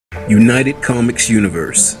United Comics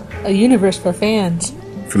Universe. A universe for fans.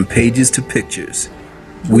 From pages to pictures,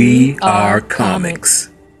 we are comics.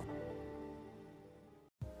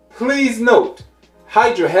 Please note,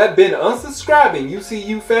 Hydra have been unsubscribing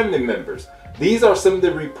UCU family members. These are some of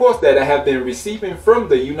the reports that I have been receiving from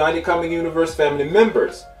the United Comic Universe family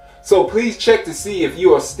members. So please check to see if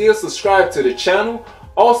you are still subscribed to the channel.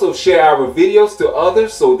 Also share our videos to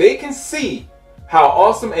others so they can see how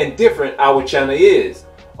awesome and different our channel is.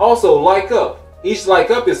 Also like up. Each like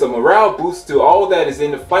up is a morale boost to all that is in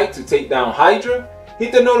the fight to take down Hydra.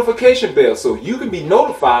 Hit the notification bell so you can be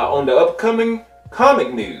notified on the upcoming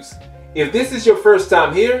comic news. If this is your first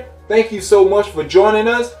time here, thank you so much for joining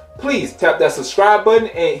us. Please tap that subscribe button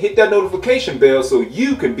and hit that notification bell so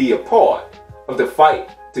you can be a part of the fight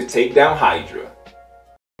to take down Hydra.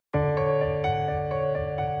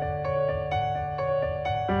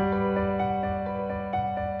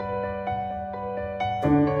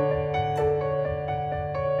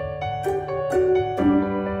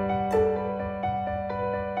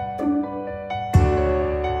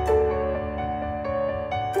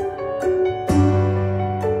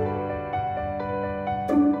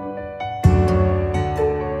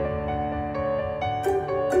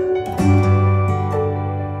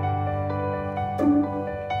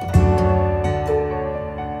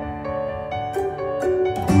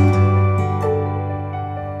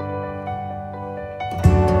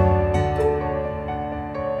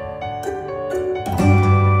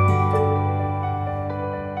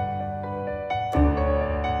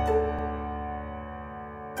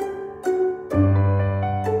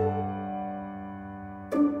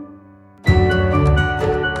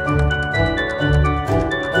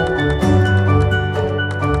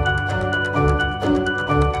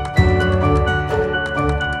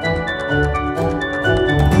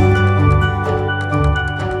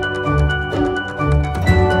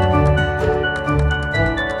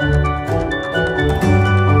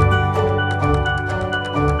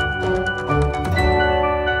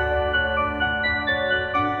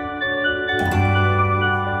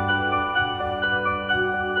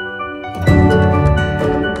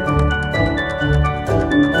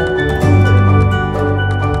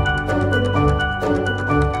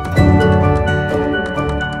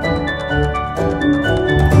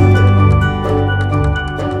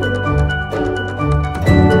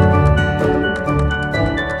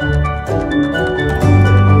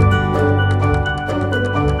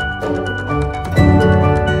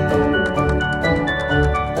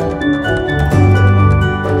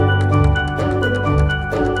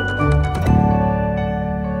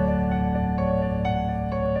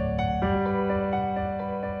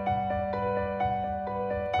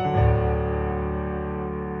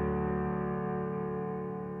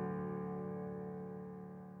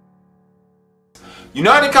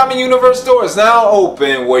 United Comic Universe store is now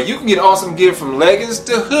open where you can get awesome gear from leggings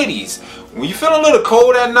to hoodies. When you feel a little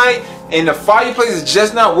cold at night and the fireplace is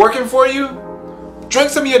just not working for you, drink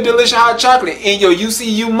some of your delicious hot chocolate in your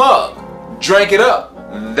UCU mug. Drink it up.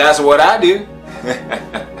 That's what I do.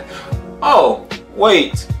 Oh,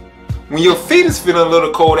 wait. When your feet is feeling a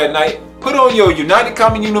little cold at night, put on your United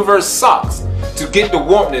Comic Universe socks to get the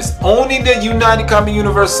warmness only the United Comic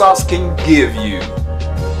Universe socks can give you.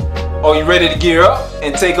 Are you ready to gear up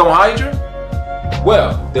and take on Hydra?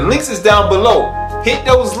 Well, the links is down below. Hit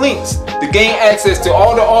those links to gain access to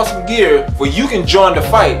all the awesome gear where you can join the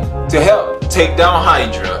fight to help take down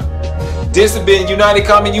Hydra. This has been United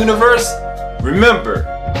Comic Universe. Remember,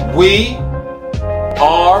 we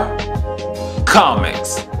are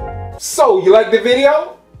comics. So, you like the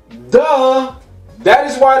video? Duh! That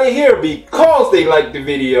is why they're here, because they like the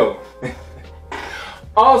video.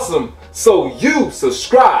 Awesome. So you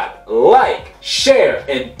subscribe, like, share,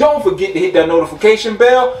 and don't forget to hit that notification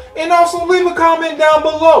bell and also leave a comment down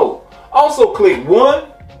below. Also click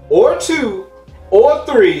 1 or 2 or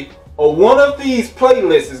 3 or one of these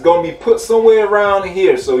playlists is going to be put somewhere around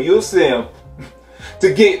here so you'll see them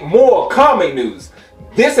to get more comic news.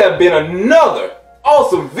 This has been another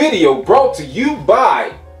awesome video brought to you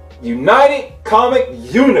by United Comic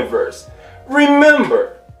Universe.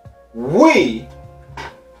 Remember, we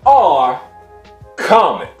are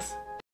comics.